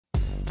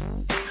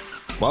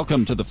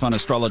Welcome to the Fun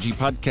Astrology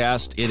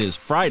Podcast. It is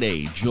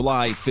Friday,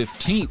 July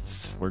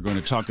 15th. We're going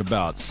to talk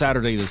about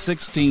Saturday the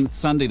 16th,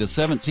 Sunday the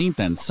 17th,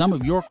 and some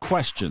of your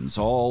questions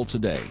all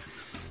today.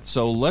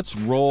 So let's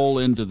roll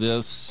into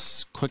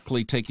this,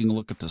 quickly taking a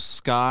look at the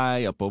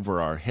sky up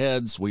over our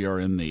heads. We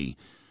are in the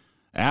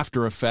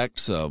after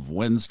effects of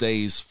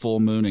Wednesday's full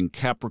moon in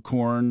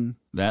Capricorn.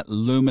 That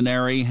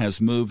luminary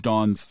has moved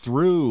on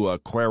through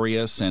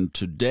Aquarius, and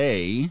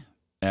today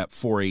at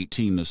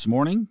 4:18 this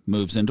morning,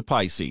 moves into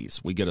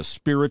Pisces. We get a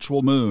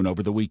spiritual moon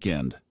over the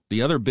weekend.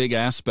 The other big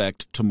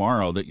aspect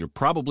tomorrow that you're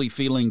probably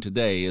feeling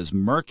today is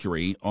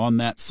Mercury on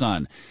that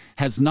sun.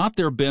 Has not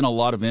there been a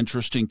lot of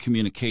interesting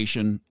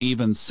communication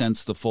even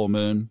since the full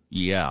moon?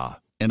 Yeah.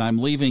 And I'm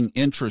leaving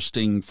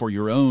interesting for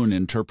your own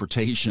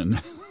interpretation.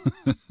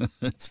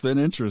 It's been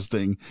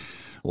interesting.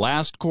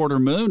 Last quarter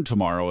moon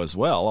tomorrow as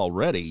well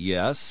already,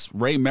 yes.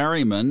 Ray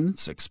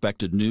Merriman's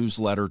expected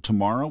newsletter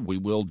tomorrow. We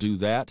will do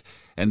that.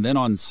 And then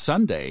on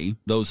Sunday,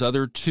 those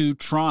other two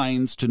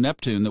trines to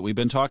Neptune that we've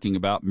been talking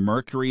about,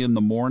 Mercury in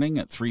the morning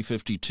at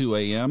 3:52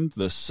 a.m.,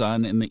 the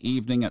Sun in the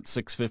evening at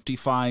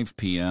 6:55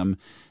 p.m.,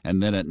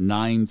 and then at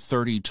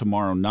 9:30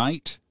 tomorrow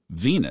night,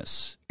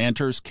 Venus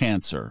enters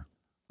Cancer.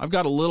 I've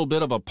got a little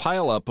bit of a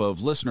pileup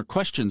of listener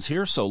questions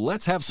here, so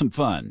let's have some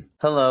fun.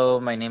 Hello,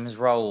 my name is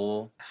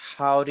Raul.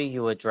 How do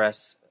you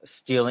address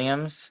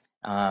stelliums?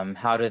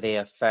 How do they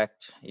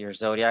affect your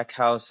zodiac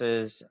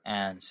houses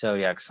and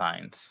zodiac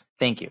signs?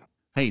 Thank you.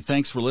 Hey,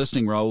 thanks for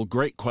listening, Raul.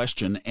 Great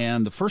question.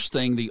 And the first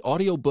thing, the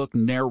audiobook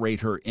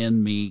narrator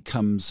in me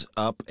comes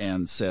up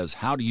and says,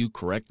 how do you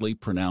correctly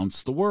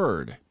pronounce the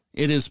word?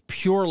 It is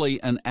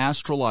purely an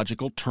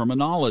astrological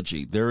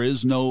terminology. There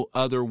is no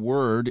other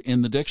word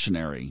in the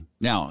dictionary.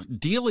 Now,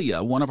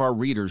 Delia, one of our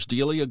readers,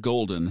 Delia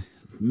Golden,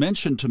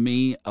 mentioned to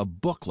me a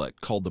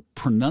booklet called The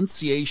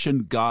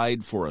Pronunciation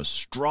Guide for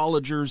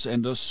Astrologers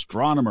and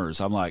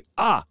Astronomers. I'm like,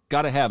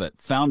 gotta have it.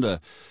 Found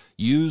a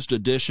used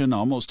edition,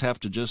 almost have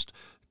to just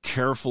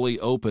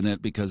carefully open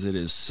it because it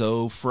is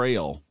so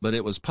frail. But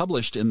it was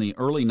published in the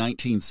early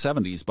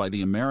 1970s by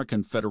the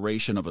American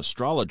Federation of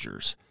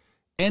Astrologers.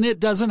 And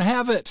it doesn't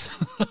have it.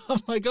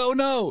 I'm like, oh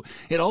no.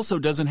 It also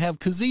doesn't have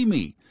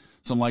Kazemi.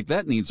 So I'm like,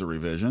 that needs a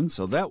revision.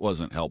 So that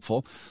wasn't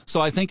helpful.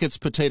 So I think it's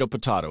potato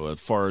as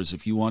far as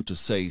if you want to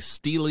say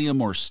stellium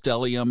or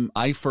stellium.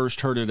 I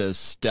first heard it as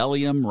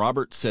stellium.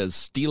 Robert says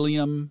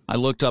stellium. I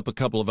looked up a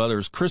couple of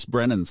others. Chris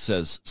Brennan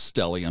says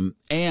stellium.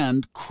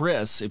 And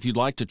Chris, if you'd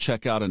like to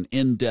check out an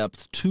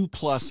in-depth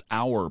 2+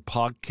 hour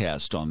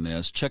podcast on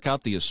this, check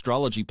out the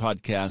Astrology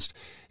Podcast,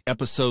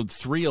 Episode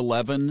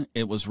 311.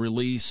 It was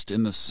released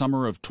in the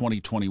summer of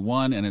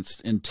 2021, and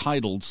it's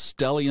entitled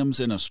Stelliums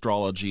in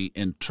Astrology,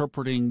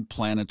 Interpreting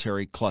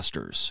Planetary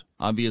Clusters.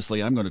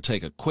 Obviously, I'm going to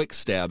take a quick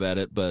stab at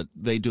it, but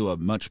they do a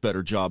much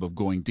better job of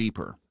going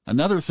deeper.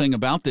 Another thing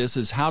about this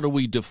is how do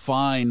we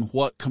define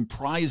what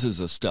comprises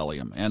a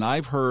stellium? And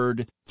I've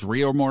heard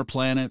 3 or more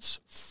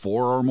planets,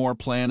 4 or more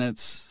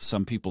planets.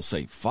 Some people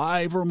say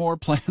 5 or more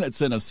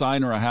planets in a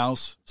sign or a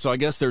house. So I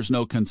guess there's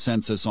no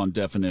consensus on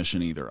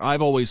definition either.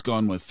 I've always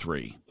gone with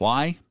 3.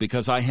 Why?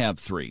 Because I have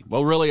 3.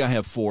 Well, really I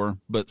have 4,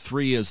 but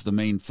 3 is the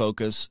main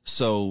focus.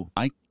 So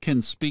I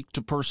can speak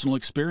to personal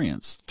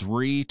experience.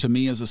 3 to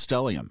me is a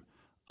stellium.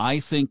 I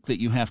think that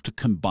you have to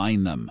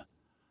combine them.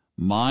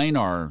 Mine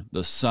are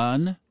the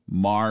Sun,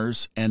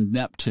 Mars, and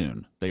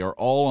Neptune. They are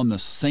all on the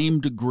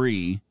same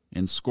degree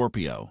in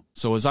Scorpio.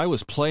 So as I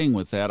was playing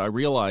with that, I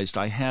realized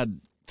I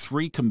had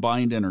 3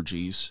 combined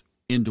energies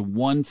into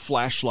one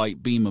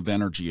flashlight beam of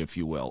energy, if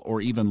you will, or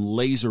even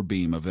laser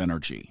beam of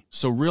energy.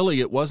 So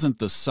really it wasn't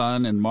the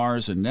Sun and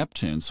Mars and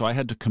Neptune, so I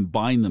had to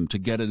combine them to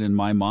get it in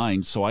my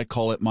mind, so I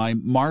call it my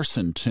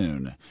Marsan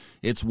tune.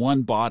 It's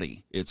one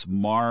body. It's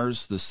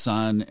Mars, the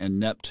Sun, and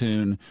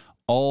Neptune,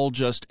 all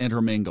just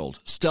intermingled.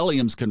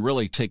 Stelliums can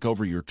really take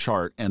over your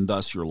chart and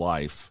thus your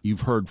life.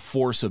 You've heard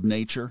force of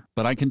nature,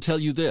 but I can tell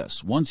you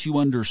this, once you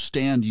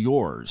understand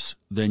yours,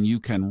 then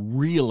you can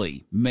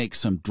really make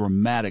some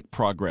dramatic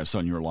progress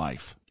on your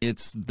life.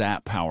 It's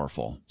that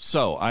powerful.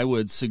 So I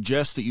would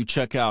suggest that you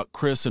check out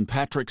Chris and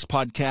Patrick's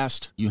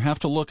podcast. You have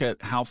to look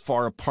at how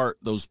far apart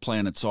those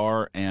planets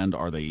are, and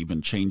are they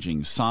even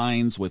changing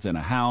signs within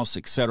a house,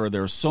 etc.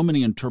 There are so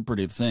many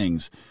interpretive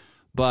things.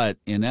 But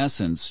in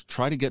essence,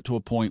 try to get to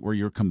a point where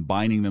you're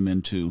combining them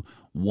into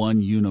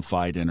one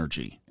unified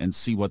energy and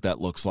see what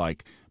that looks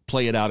like.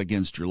 Play it out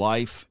against your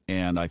life,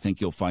 and I think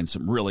you'll find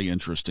some really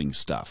interesting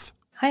stuff.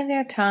 Hi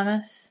there,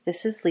 Thomas.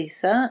 This is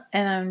Lisa,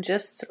 and I'm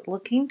just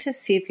looking to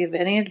see if you have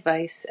any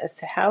advice as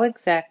to how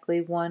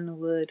exactly one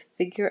would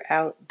figure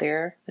out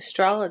their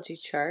astrology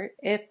chart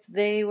if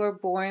they were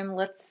born,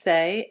 let's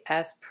say,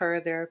 as per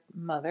their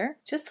mother,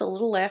 just a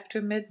little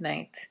after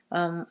midnight.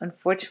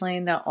 Unfortunately,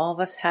 not all of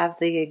us have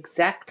the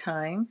exact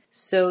time,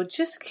 so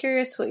just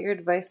curious what your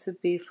advice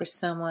would be for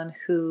someone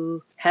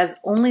who has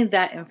only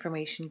that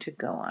information to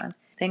go on.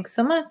 Thanks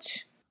so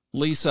much.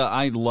 Lisa,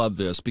 I love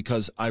this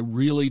because I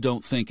really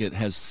don't think it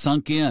has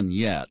sunk in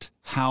yet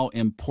how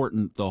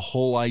important the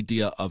whole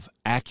idea of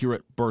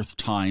accurate birth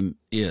time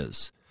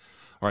is.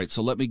 All right,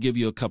 so let me give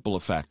you a couple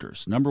of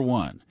factors. Number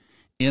one,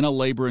 in a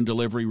labor and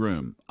delivery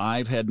room.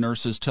 I've had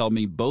nurses tell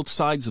me both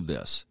sides of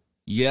this.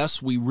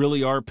 Yes, we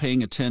really are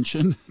paying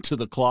attention to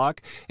the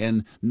clock,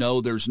 and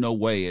no, there's no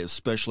way,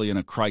 especially in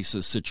a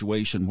crisis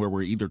situation where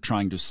we're either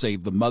trying to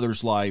save the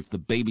mother's life, the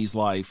baby's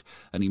life,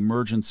 an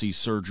emergency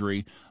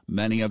surgery,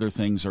 many other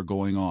things are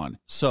going on.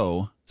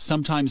 So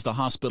sometimes the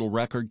hospital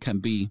record can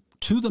be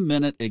to the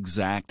minute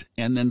exact,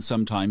 and then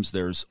sometimes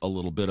there's a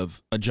little bit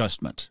of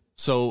adjustment.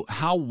 So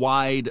how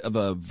wide of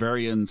a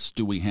variance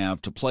do we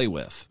have to play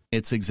with?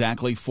 It's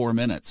exactly 4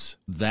 minutes.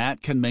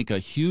 That can make a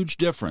huge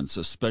difference,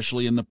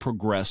 especially in the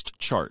progressed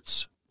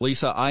charts.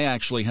 Lisa, I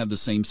actually had the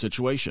same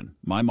situation.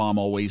 My mom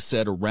always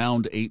said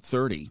around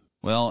 8:30.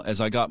 Well, as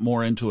I got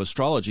more into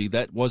astrology,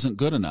 that wasn't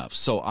good enough.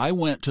 So I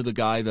went to the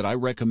guy that I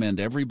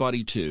recommend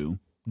everybody to,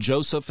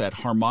 Joseph at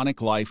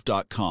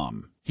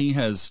harmoniclife.com. He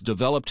has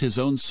developed his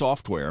own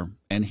software,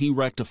 and he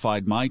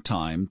rectified my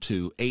time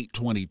to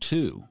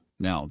 8:22.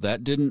 Now,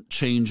 that didn't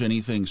change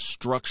anything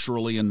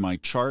structurally in my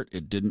chart.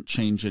 It didn't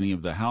change any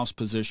of the house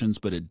positions,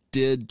 but it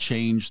did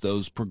change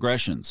those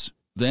progressions.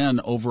 Then,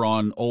 over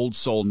on Old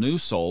Soul, New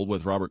Soul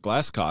with Robert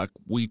Glasscock,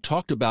 we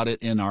talked about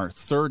it in our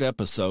 3rd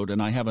episode,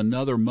 and I have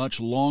another much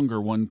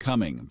longer one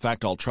coming. In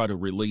fact, I'll try to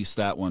release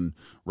that one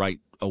right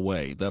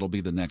away. That'll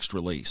be the next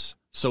release.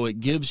 So it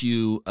gives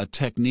you a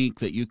technique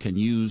that you can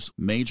use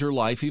major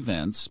life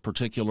events,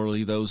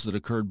 particularly those that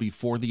occurred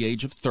before the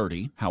age of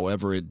 30.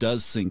 However, it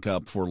does sync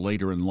up for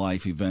later in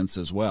life events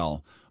as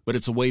well. But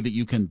it's a way that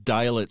you can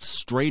dial it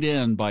straight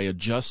in by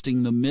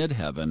adjusting the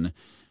midheaven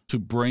to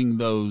bring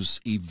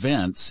those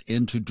events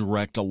into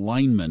direct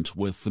alignment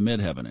with the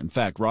midheaven. In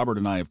fact, Robert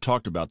and I have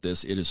talked about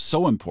this. It is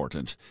so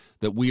important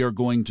that we are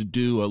going to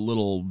do a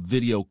little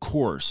video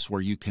course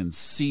where you can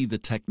see the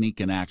technique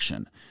in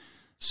action.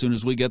 As soon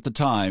as we get the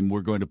time, we're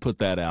going to put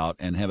that out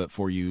and have it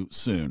for you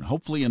soon.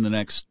 Hopefully in the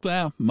next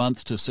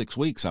month to 6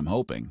 weeks, I'm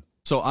hoping.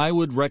 So I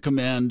would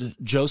recommend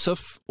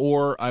Joseph,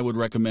 or I would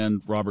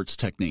recommend Robert's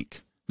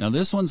technique. Now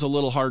this one's a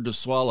little hard to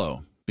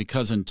swallow,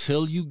 because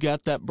until you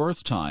get that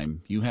birth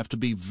time, you have to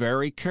be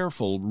very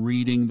careful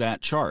reading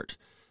that chart.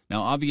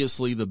 Now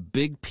obviously the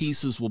big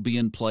pieces will be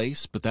in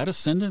place, but that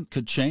ascendant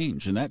could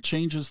change, and that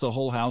changes the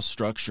whole house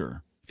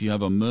structure. If you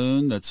have a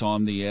moon that's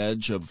on the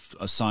edge of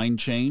a sign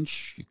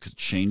change, you could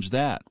change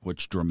that,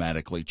 which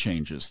dramatically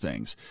changes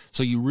things.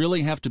 So you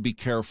really have to be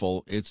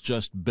careful. It's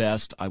just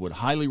best. I would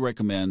highly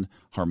recommend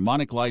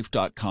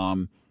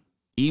harmoniclife.com.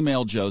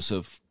 Email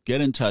Joseph.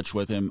 Get in touch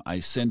with him. I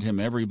send him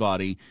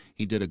everybody.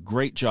 He did a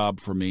great job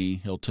for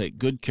me. He'll take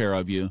good care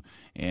of you,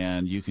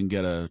 and you can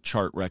get a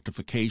chart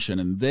rectification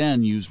and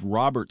then use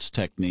Robert's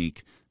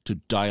technique to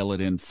dial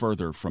it in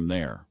further from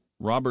there.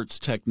 Robert's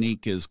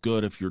technique is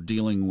good if you're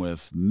dealing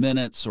with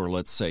minutes, or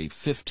let's say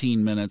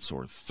 15 minutes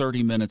or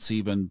 30 minutes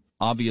even.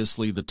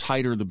 Obviously, the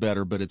tighter the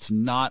better, but it's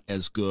not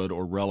as good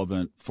or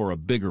relevant for a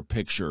bigger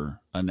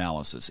picture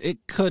analysis.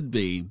 It could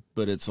be,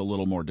 but it's a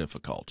little more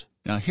difficult.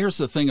 Now, here's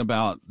the thing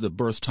about the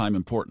birth time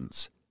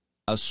importance.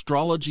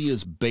 Astrology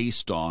is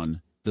based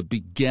on the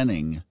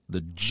beginning,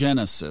 the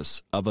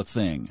genesis of a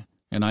thing.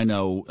 And I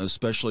know,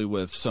 especially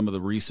with some of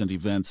the recent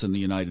events in the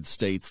United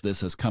States,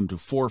 this has come to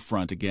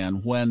forefront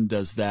again. When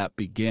does that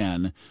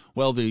begin?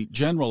 Well, the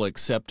general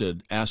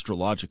accepted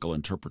astrological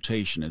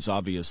interpretation is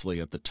obviously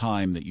at the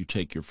time that you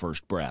take your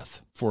first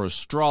breath. For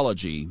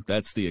astrology,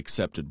 that's the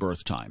accepted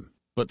birth time.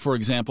 But for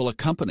example, a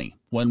company,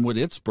 when would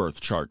its birth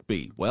chart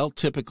be? Well,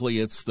 typically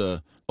it's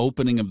the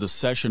opening of the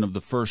session of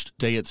the first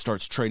day it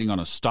starts trading on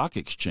a stock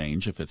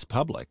exchange if it's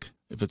public.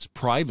 If it's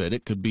private,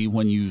 it could be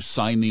when you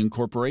sign the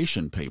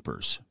incorporation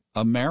papers.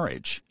 A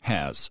marriage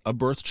has a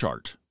birth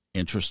chart.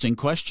 Interesting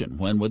question.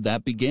 When would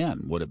that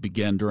begin? Would it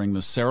begin during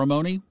the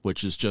ceremony,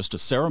 which is just a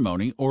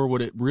ceremony, or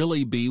would it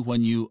really be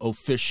when you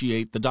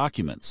officiate the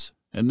documents?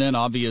 And then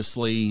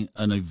obviously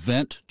an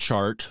event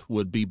chart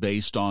would be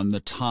based on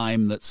the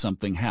time that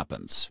something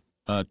happens.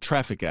 A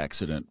traffic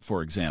accident,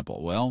 for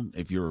example. Well,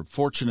 if you're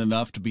fortunate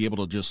enough to be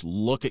able to just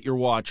look at your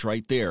watch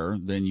right there,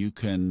 then you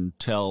can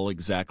tell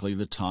exactly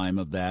the time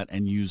of that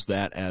and use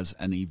that as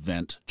an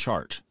event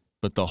chart.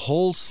 But the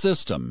whole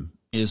system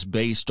is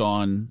based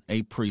on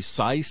a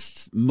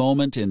precise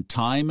moment in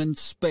time and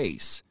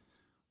space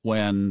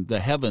when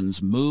the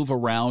heavens move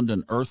around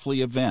an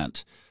earthly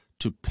event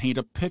to paint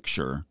a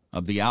picture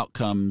of the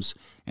outcomes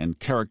and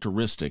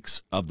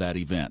characteristics of that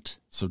event.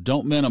 So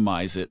don't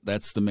minimize it.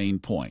 That's the main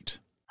point.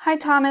 Hi,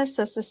 Thomas.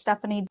 This is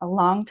Stephanie, a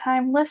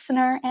longtime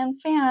listener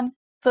and fan.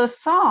 The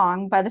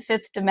song by the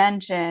Fifth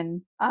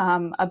Dimension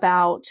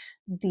about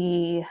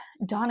the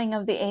dawning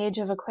of the age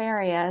of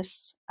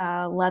Aquarius,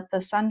 Let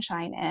the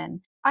Sunshine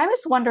In. I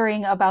was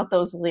wondering about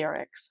those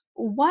lyrics.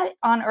 What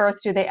on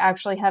earth do they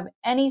actually have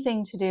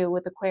anything to do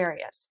with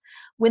Aquarius?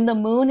 When the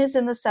moon is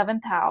in the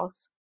 7th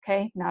house,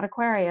 okay, not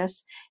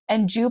Aquarius,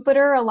 and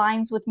Jupiter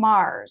aligns with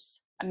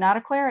Mars, not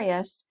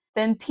Aquarius,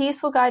 then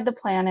peace will guide the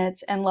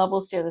planets and love will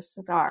steer the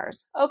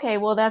stars. Okay,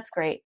 well, that's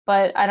great.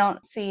 But I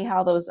don't see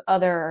how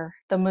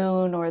the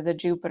moon or the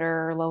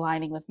Jupiter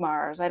aligning with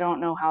Mars, I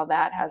don't know how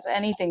that has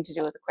anything to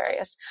do with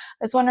Aquarius.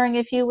 I was wondering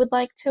if you would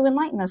like to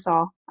enlighten us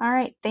all. All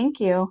right,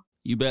 thank you.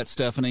 You bet,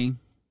 Stephanie.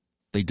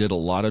 They did a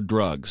lot of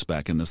drugs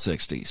back in the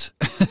 60s.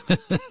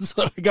 That's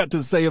what I got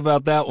to say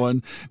about that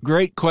one.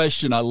 Great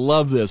question. I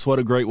love this. What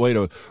a great way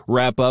to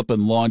wrap up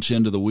and launch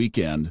into the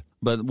weekend.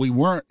 But we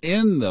weren't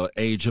in the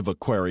age of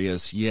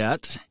Aquarius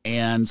yet,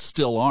 and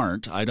still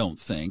aren't, I don't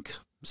think.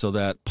 So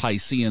that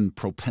Piscean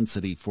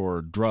propensity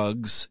for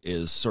drugs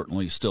is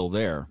certainly still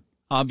there.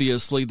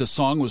 Obviously, the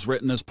song was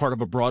written as part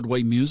of a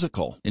Broadway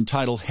musical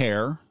entitled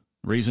Hair.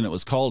 The reason it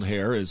was called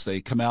Hair is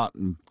they come out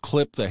and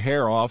clip the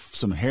hair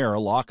off, a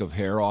lock of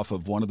hair off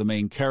of one of the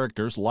main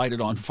characters, light it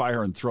on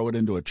fire, and throw it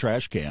into a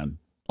trash can.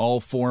 All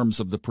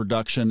forms of the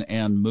production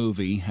and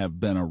movie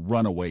have been a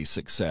runaway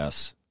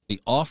success.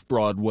 The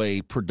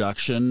off-Broadway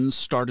production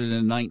started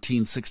in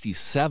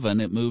 1967.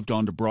 It moved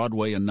on to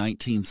Broadway in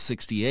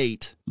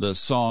 1968. The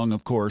song,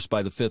 of course,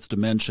 by the Fifth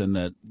Dimension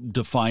that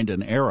defined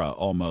an era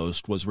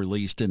almost, was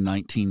released in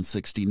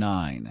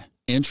 1969.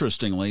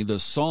 Interestingly, the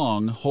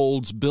song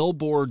holds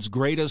Billboard's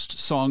greatest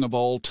song of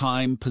all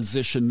time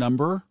position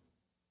number.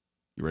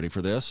 You ready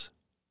for this?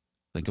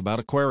 Think about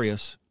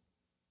Aquarius.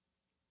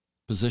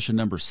 Position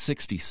number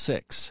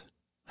 66.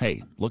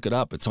 Hey, look it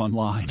up. It's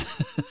online.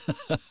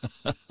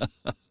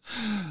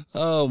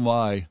 Oh,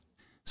 my.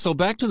 So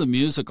back to the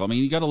musical. I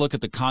mean, you got to look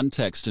at the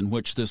context in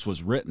which this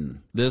was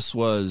written. This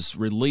was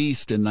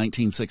released in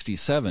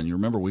 1967. You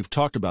remember, we've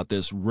talked about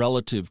this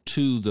relative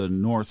to the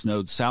North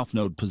Node, South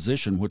Node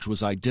position, which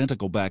was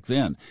identical back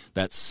then.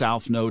 That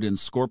South Node in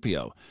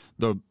Scorpio.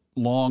 The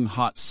long,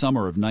 hot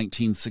summer of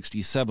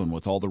 1967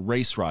 with all the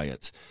race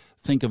riots.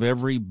 Think of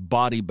every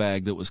body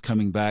bag that was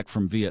coming back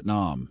from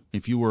Vietnam.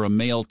 If you were a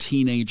male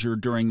teenager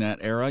during that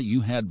era,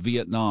 you had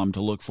Vietnam to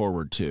look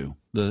forward to.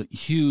 The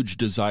huge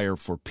desire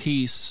for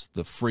peace,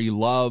 the free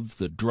love,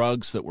 the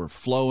drugs that were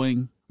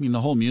flowing. I mean,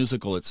 the whole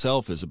musical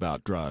itself is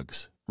about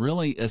drugs.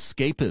 Really,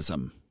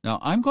 escapism. Now,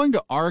 I'm going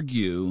to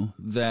argue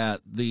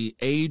that the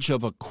age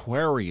of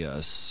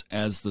Aquarius,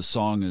 as the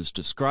song is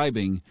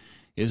describing,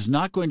 is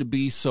not going to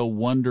be so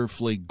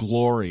wonderfully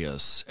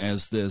glorious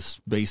as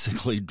this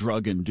basically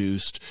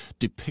drug-induced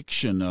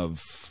depiction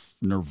of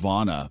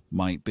nirvana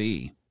might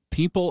be.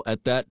 People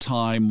at that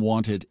time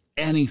wanted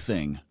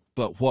anything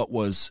but what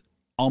was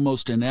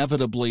almost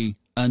inevitably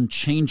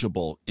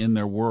unchangeable in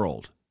their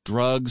world.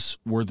 Drugs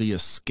were the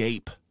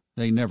escape.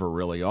 They never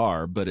really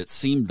are, but it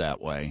seemed that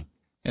way.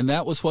 And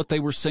that was what they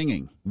were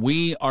singing.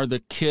 We are the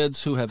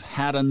kids who have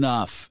had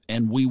enough,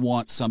 and we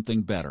want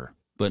something better.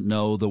 But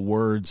no, the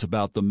words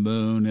about the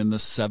moon in the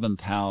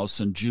 7th house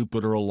and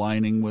Jupiter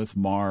aligning with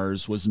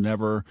Mars was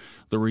never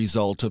the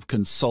result of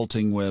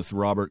consulting with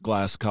Robert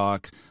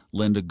Glasscock,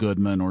 Linda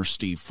Goodman, or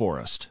Steve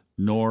Forrest.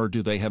 Nor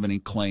do they have any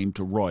claim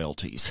to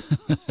royalties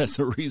as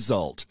a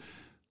result.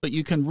 But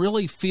you can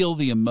really feel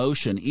the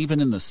emotion even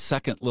in the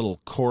second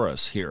little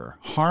chorus here.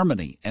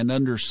 Harmony and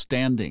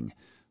understanding,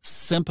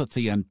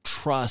 sympathy and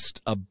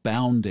trust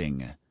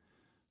abounding.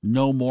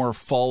 No more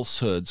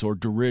falsehoods or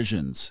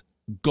derisions.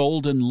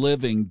 Golden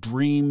living,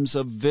 dreams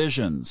of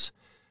visions,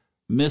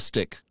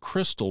 mystic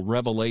crystal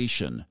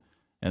revelation,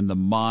 and the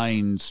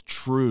mind's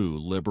true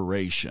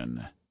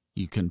liberation.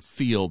 You can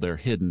feel their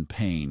hidden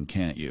pain,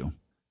 can't you?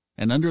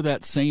 And under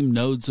that same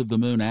nodes of the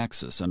moon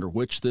axis under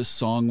which this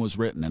song was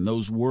written, and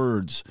those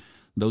words,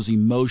 those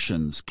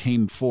emotions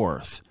came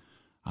forth,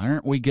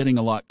 aren't we getting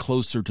a lot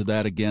closer to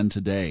that again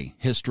today?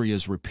 History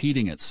is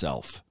repeating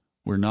itself.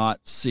 We're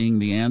not seeing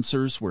the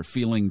answers. We're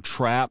feeling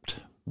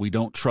trapped. We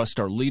don't trust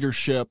our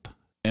leadership.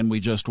 And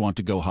we just want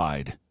to go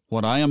hide.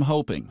 What I am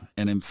hoping,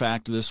 and in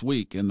fact this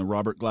week in the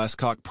Robert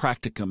Glasscock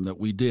practicum that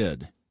we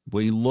did,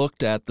 we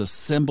looked at the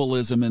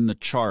symbolism in the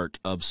chart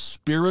of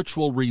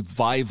spiritual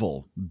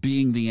revival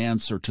being the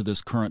answer to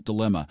this current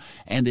dilemma.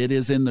 And it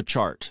is in the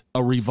chart.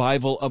 A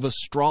revival of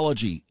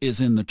astrology is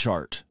in the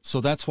chart.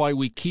 So that's why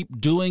we keep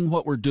doing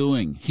what we're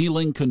doing.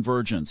 Healing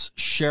convergence,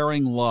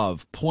 sharing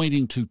love,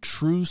 pointing to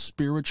true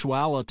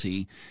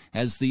spirituality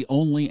as the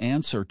only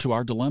answer to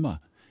our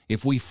dilemma.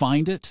 If we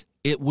find it,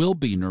 it will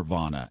be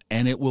nirvana,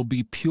 and it will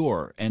be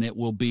pure, and it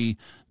will be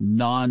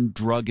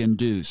non-drug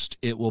induced.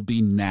 It will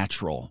be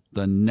natural,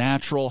 the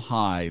natural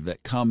high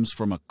that comes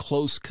from a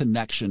close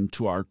connection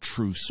to our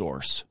true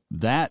source.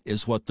 That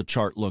is what the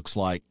chart looks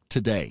like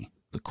today.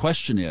 The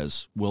question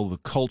is, will the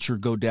culture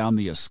go down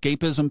the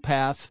escapism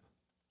path,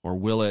 or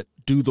will it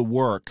do the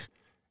work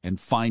and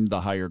find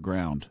the higher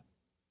ground?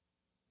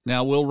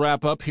 Now, we'll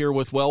wrap up here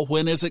with, well,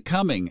 when is it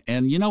coming?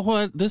 And you know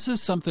what? This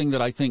is something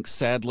that I think,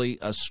 sadly,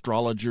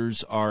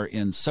 astrologers are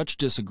in such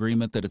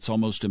disagreement that it's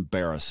almost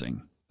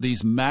embarrassing.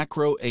 These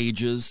macro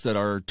ages that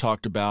are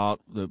talked about,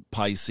 the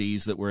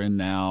Pisces that we're in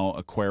now,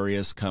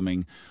 Aquarius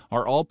coming,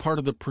 are all part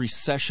of the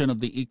precession of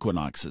the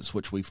equinoxes,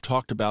 which we've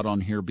talked about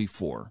on here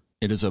before.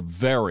 It is a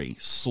very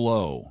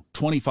slow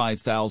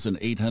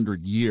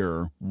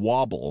 25,800-year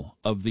wobble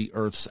of the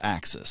Earth's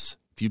axis.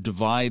 If you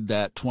divide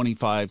that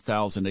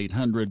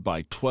 25,800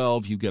 by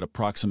 12, you get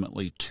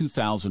approximately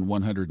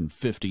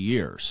 2,150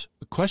 years.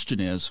 The question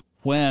is,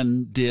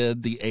 when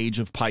did the age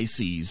of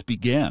Pisces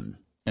begin?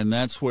 And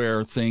that's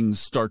where things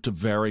start to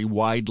vary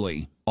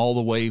widely. all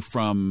the way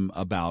from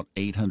about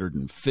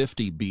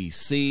 850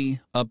 BC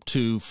up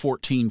to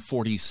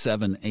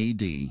 1447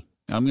 AD.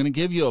 Now, I'm going to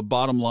give you a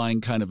bottom line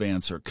kind of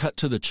answer, cut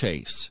to the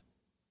chase.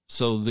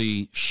 So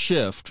the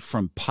shift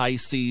from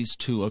Pisces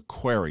to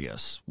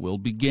Aquarius will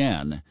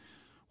begin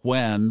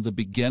when the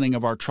beginning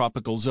of our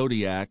tropical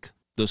zodiac,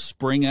 the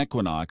spring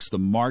equinox, the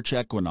March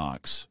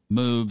equinox,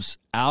 moves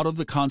out of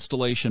the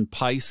constellation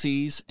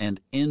Pisces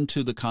and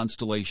into the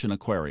constellation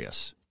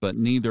Aquarius. But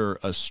neither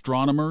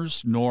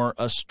astronomers nor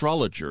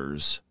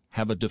astrologers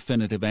have a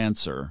definitive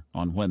answer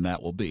on when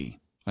that will be.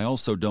 I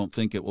also don't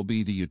think it will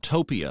be the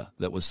utopia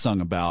that was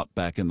sung about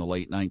back in the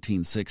late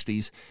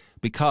 1960s,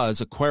 because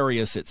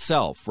Aquarius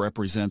itself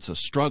represents a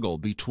struggle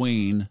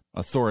between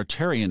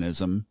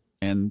authoritarianism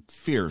and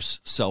fierce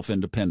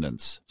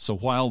self-independence. So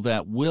while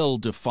that will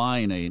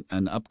define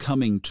an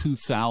upcoming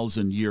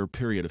 2,000-year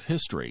period of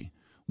history,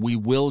 we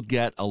will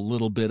get a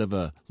little bit of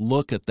a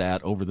look at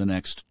that over the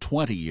next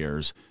 20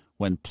 years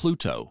when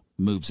Pluto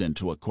moves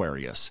into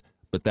Aquarius.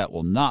 But that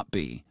will not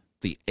be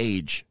the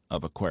age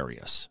of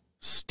Aquarius.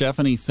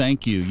 Stephanie,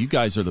 thank you. You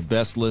guys are the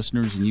best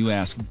listeners, and you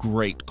ask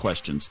great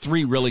questions.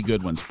 3 really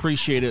good ones.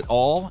 Appreciate it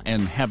all,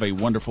 and have a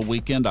wonderful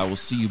weekend. I will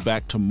see you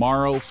back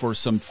tomorrow for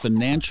some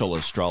financial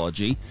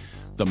astrology.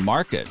 The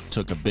market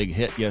took a big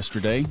hit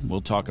yesterday.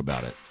 We'll talk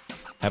about it.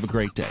 Have a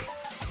great day.